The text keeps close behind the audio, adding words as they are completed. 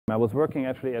I was working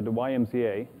actually at the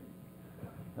YMCA.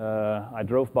 I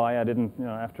drove by. I didn't,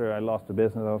 after I lost the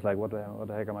business, I was like, what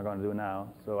the heck am I going to do now?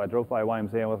 So I drove by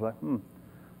YMCA and was like,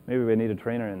 maybe we need a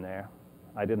trainer in there.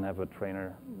 I didn't have a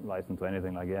trainer license or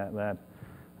anything like that.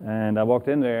 And I walked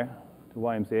in there to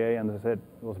YMCA and they said,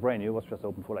 it was brand new. It was just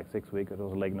open for like 6 weeks. It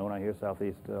was Lake Nona here,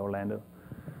 southeast Orlando.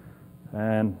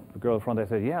 And the girl in front, they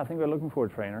said, yeah, I think we're looking for a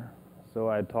trainer. So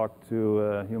I talked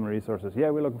to Human Resources. Yeah,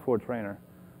 we're looking for a trainer.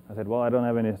 I said, well, I don't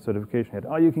have any certification yet.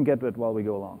 Oh, you can get it while we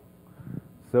go along.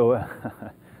 So,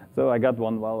 so I got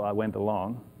one while I went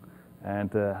along, and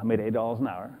I made $8 an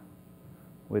hour,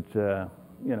 which,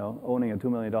 owning a $2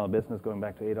 million business, going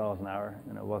back to $8 an hour,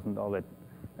 wasn't all that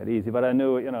easy. But I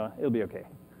knew, it'll be okay.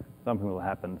 Something will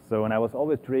happen. So, and I was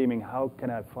always dreaming, how can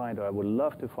I find, or I would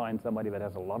love to find somebody that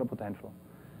has a lot of potential,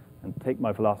 and take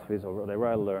my philosophies or whatever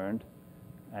I learned,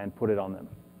 and put it on them,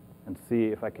 and see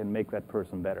if I can make that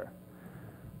person better.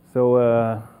 So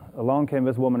along came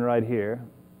this woman right here.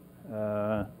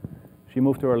 She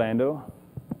moved to Orlando,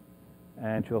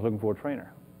 and she was looking for a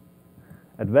trainer.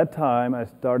 At that time, I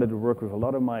started to work with a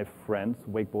lot of my friends,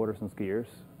 wakeboarders and skiers.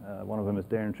 One of them is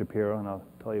Darren Shapiro, and I'll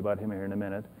tell you about him here in a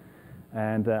minute.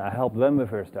 And I helped them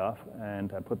with their stuff,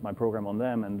 and I put my program on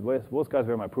them. And those guys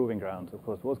were my proving grounds. Of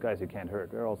course, those guys you can't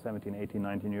hurt. They're all 17, 18,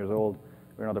 19 years old.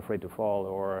 We're not afraid to fall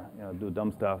or do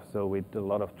dumb stuff, so we did a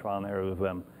lot of trial and error with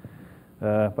them.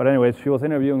 But anyways, she was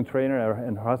interviewing a trainer,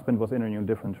 and her husband was interviewing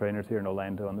different trainers here in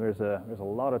Orlando. And there's a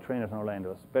lot of trainers in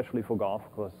Orlando, especially for golf,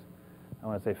 because I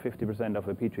want to say 50% of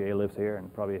the PGA lives here,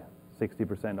 and probably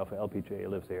 60% of the LPGA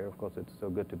lives here. Of course, it's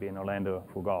so good to be in Orlando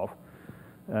for golf.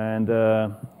 And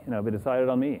they decided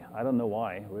on me. I don't know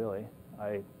why, really.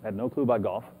 I had no clue about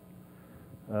golf.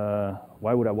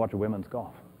 Why would I watch women's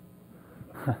golf?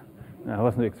 I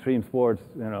wasn't extreme sports,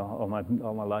 all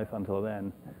my life until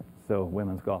then. So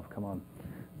women's golf, come on.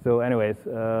 So anyways,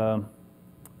 I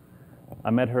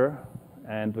met her,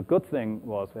 and the good thing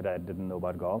was that I didn't know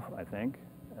about golf, I think.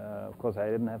 Of course, I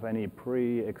didn't have any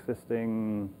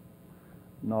pre-existing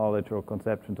knowledge or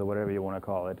conceptions or whatever you want to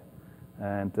call it.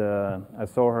 And I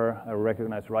saw her. I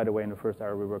recognized right away in the first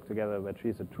hour we worked together that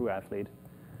she's a true athlete.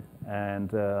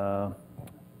 And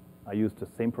I used the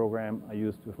same program I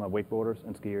used with my wakeboarders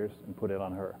and skiers and put it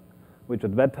on her, which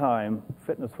at that time,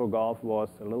 fitness for golf was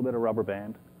a little bit of rubber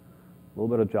band, a little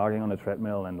bit of jogging on the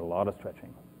treadmill, and a lot of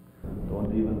stretching.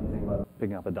 Don't even think about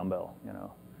picking up a dumbbell,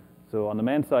 So on the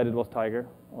men's side, it was Tiger.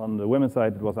 On the women's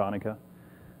side, it was Annika.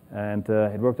 And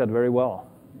it worked out very well.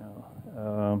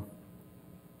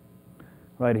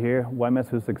 Right here,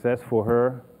 YMS success for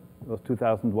her was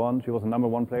 2001. She was the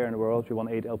 #1 player in the world. She won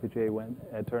 8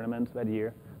 LPGA tournaments that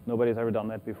year. Nobody's ever done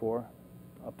that before,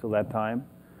 up to that time.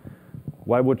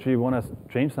 Why would she want to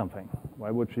change something? Why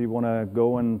would she want to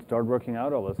go and start working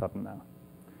out all of a sudden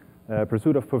now?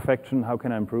 Pursuit of perfection, how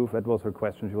can I improve? That was her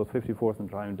question. She was 54th in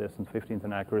driving distance, 15th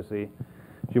in accuracy.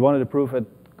 She wanted to prove that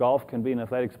golf can be an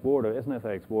athletic sport or is an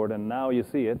athletic sport, and now you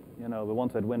see it. The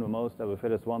ones that win the most are the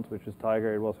fittest ones, which is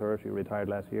Tiger. It was her. She retired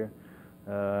last year.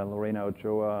 Lorena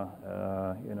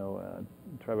Ochoa,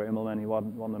 Trevor Immelman, he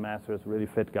won the Masters, really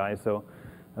fit guy. So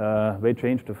they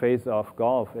changed the face of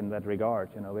golf in that regard.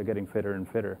 We're getting fitter and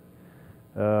fitter.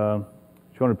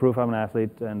 She wanted to prove I'm an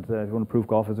athlete, and she wanted to prove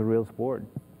golf is a real sport.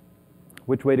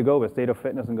 Which way to go with state of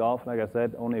fitness in golf? Like I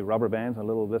said, only rubber bands, a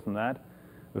little this and that.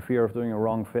 The fear of doing a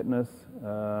wrong fitness.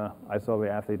 I saw the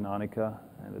athlete in Annika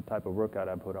and the type of workout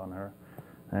I put on her.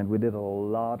 And we did a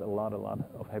lot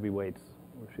of heavy weights.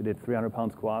 She did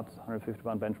 300-pound squats,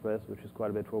 150-pound bench press, which is quite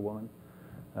a bit for a woman.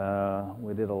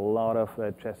 We did a lot of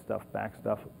chest stuff, back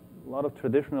stuff, a lot of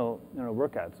traditional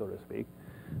workouts, so to speak,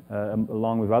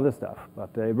 along with other stuff.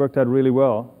 But it worked out really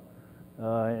well.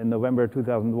 In November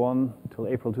 2001 till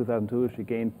April 2002, she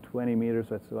gained 20 meters,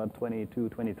 that's about 22,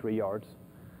 23 yards,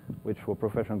 which for a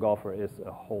professional golfer is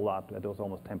a whole lot. That was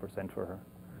almost 10% for her.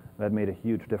 That made a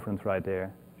huge difference right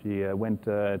there. She went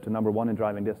to #1 in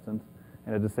driving distance,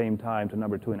 and at the same time to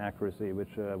 #2 in accuracy,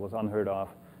 which was unheard of.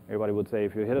 Everybody would say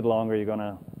if you hit it longer, you're going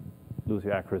to lose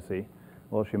your accuracy.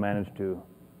 Well, she managed to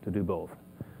do both.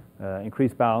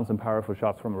 Increased balance and power for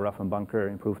shots from a rough and bunker,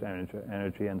 improved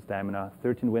energy and stamina.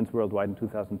 13 wins worldwide in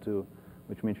 2002,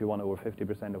 which means she won over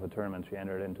 50% of the tournaments she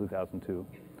entered in 2002.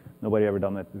 Nobody ever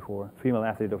done that before. Female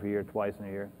Athlete of the Year twice in a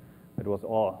year. It was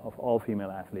all female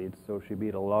athletes, so she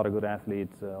beat a lot of good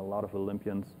athletes, a lot of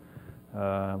Olympians,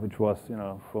 which was,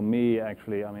 for me,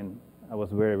 actually, I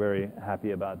was very, very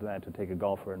happy about that, to take a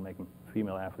golfer and make him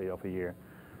Female Athlete of the Year.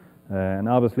 And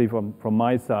obviously, from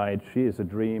my side, she is a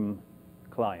dream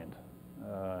client.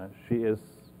 She is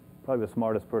probably the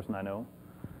smartest person I know,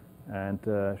 and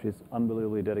she's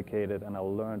unbelievably dedicated, and I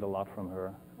learned a lot from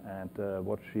her. And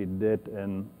what she did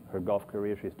in her golf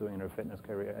career, she's doing in her fitness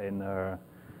career, in her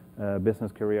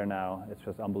business career now. It's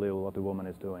just unbelievable what the woman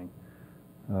is doing.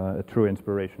 A true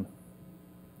inspiration.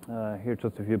 Here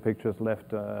just a few pictures left.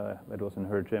 That was in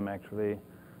her gym actually.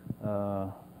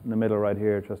 In the middle right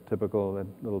here, just typical, that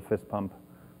little fist pump.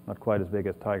 Not quite as big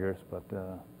as Tiger's, but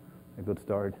a good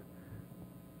start.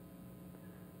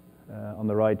 On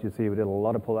the right, you see we did a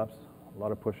lot of pull-ups, a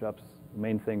lot of push-ups. The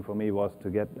main thing for me was to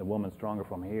get a woman stronger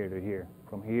from here to here.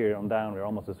 From here on down, we're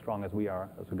almost as strong as we are,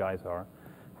 as the guys are.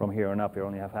 From here on up, we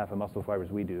only have half the muscle fibers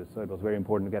we do. So it was very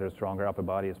important to get a stronger upper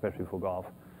body, especially for golf,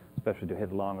 especially to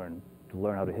hit longer and to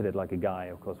learn how to hit it like a guy.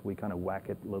 Of course, we kind of whack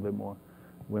it a little bit more.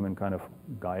 Women kind of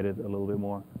guide it a little bit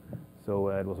more. So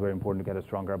it was very important to get a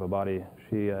stronger upper body.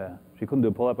 She couldn't do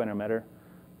a pull-up when I met her,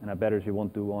 and I bet her she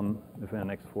won't do one within the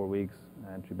next 4 weeks.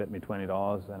 And she bet me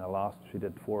 $20, and I lost. She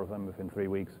did 4 of them within 3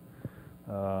 weeks.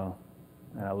 And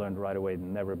I learned right away to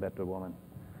never bet a woman.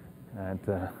 And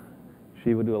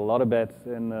she would do a lot of bets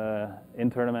in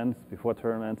tournaments, before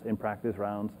tournaments, in practice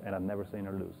rounds, and I've never seen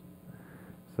her lose.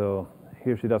 So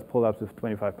here she does pull-ups with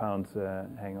 25 pounds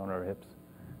hanging on her hips.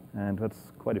 And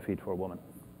that's quite a feat for a woman.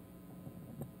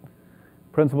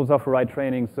 Principles of right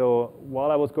training. So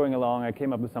while I was going along, I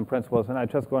came up with some principles, and I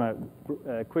just want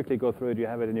to quickly go through it. You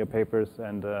have it in your papers,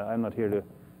 and I'm not here to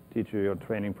teach you your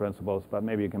training principles, but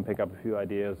maybe you can pick up a few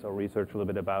ideas or research a little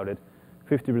bit about it.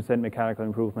 50% mechanical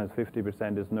improvements,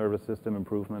 50% is nervous system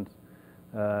improvements.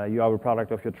 You are a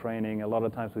product of your training. A lot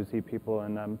of times we see people,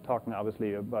 and I'm talking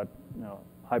obviously about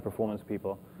high performance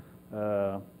people.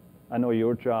 I know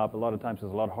your job a lot of times is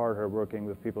a lot harder working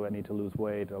with people that need to lose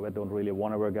weight or that don't really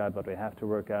want to work out, but they have to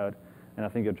work out. And I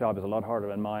think your job is a lot harder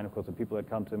than mine. Of course, the people that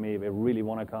come to me, they really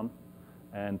want to come,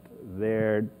 and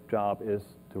their job is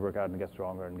to work out and get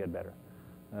stronger and get better.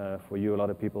 For you, a lot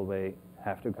of people, they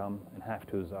have to come, and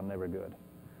have-tos are never good.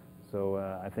 So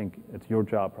I think it's your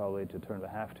job probably to turn the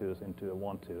have-tos into a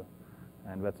want-to,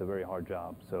 and that's a very hard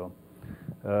job. So.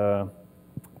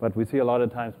 But we see a lot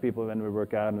of times people, when we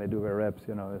work out and they do their reps,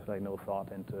 there's like no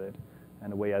thought into it.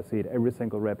 And the way I see it, every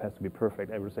single rep has to be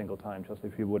perfect every single time. Just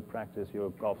if you would practice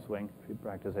your golf swing, if you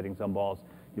practice hitting some balls,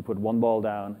 you put one ball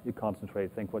down, you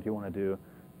concentrate, think what you want to do,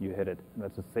 you hit it. And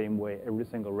that's the same way every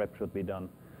single rep should be done.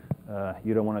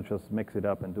 You don't want to just mix it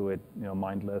up and do it,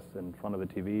 mindless in front of the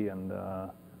TV and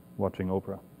watching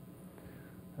Oprah.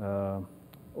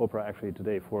 Oprah actually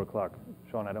today, 4 o'clock.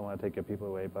 Sean, I don't want to take your people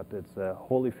away, but it's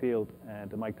Holyfield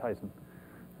and Mike Tyson.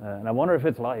 And I wonder if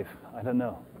it's live. I don't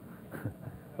know.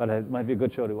 But it might be a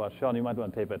good show to watch. Sean, you might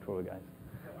want to tape it for the guys.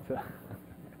 So,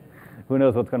 who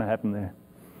knows what's going to happen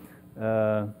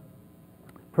there.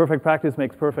 Perfect practice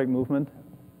makes perfect movement.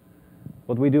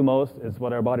 What we do most is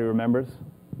what our body remembers,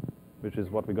 which is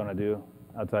what we're going to do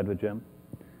outside the gym.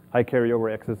 High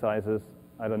carryover exercises.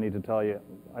 I don't need to tell you,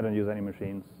 I don't use any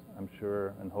machines. I'm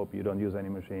sure and hope you don't use any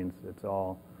machines. It's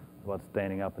all about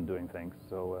standing up and doing things.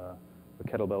 So the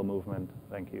kettlebell movement,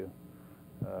 thank you.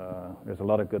 There's a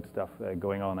lot of good stuff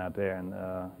going on out there, and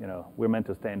we're meant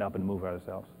to stand up and move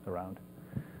ourselves around.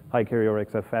 High carryover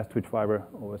exercise, fast twitch fiber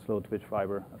or slow twitch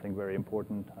fiber, I think very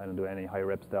important. I don't do any high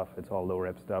rep stuff. It's all low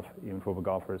rep stuff, even for the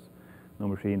golfers. No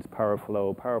machines. Power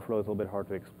flow. Power flow is a little bit hard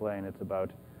to explain. It's about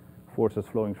forces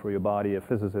flowing through your body. A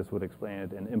physicist would explain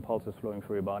it in impulses flowing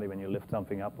through your body. When you lift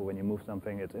something up or when you move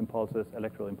something, it's impulses,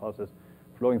 electrical impulses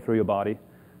flowing through your body.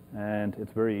 And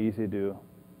it's very easy to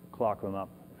clock them up.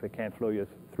 If it can't flow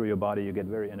through your body, you get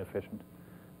very inefficient.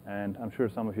 And I'm sure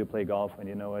some of you play golf and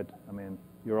you know it. I mean,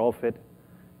 you're all fit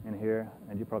in here,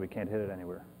 and you probably can't hit it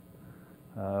anywhere.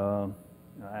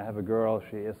 I have a girl,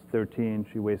 she is 13,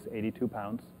 she weighs 82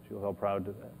 pounds. She was all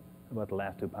proud about the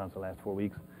last 2 pounds, the last 4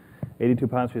 weeks. 82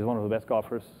 pounds, she's one of the best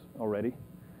golfers already,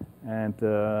 and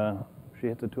she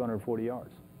hits it 240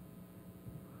 yards.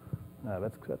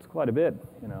 That's quite a bit,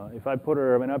 If I put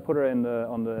her, when I put her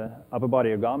on the upper body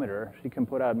ergometer, she can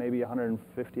put out maybe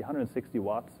 150, 160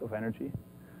 watts of energy.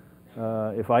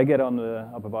 If I get on the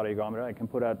upper body ergometer, I can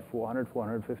put out 400,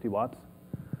 450 watts.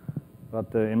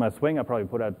 But in my swing, I probably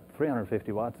put out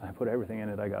 350 watts. I put everything in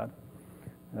it I got.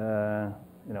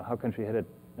 How can she hit it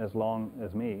as long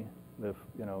as me with,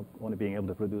 only being able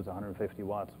to produce 150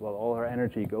 watts? Well, all her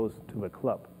energy goes to the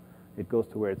club. It goes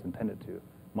to where it's intended to.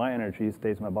 My energy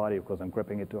stays in my body because I'm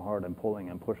gripping it too hard, I'm pulling,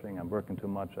 I'm pushing, I'm working too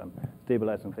much, I'm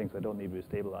stabilizing things that don't need to be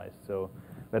stabilized. So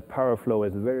that power flow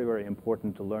is very, very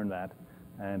important to learn that.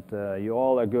 And you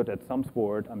all are good at some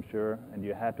sport, I'm sure, and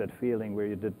you had that feeling where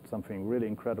you did something really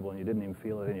incredible and you didn't even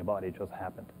feel it in your body, it just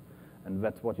happened. And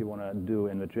that's what you want to do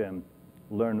in the gym.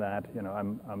 Learn that.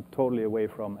 I'm totally away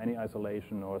from any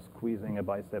isolation or squeezing a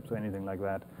biceps or anything like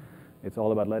that. It's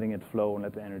all about letting it flow and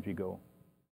let the energy go.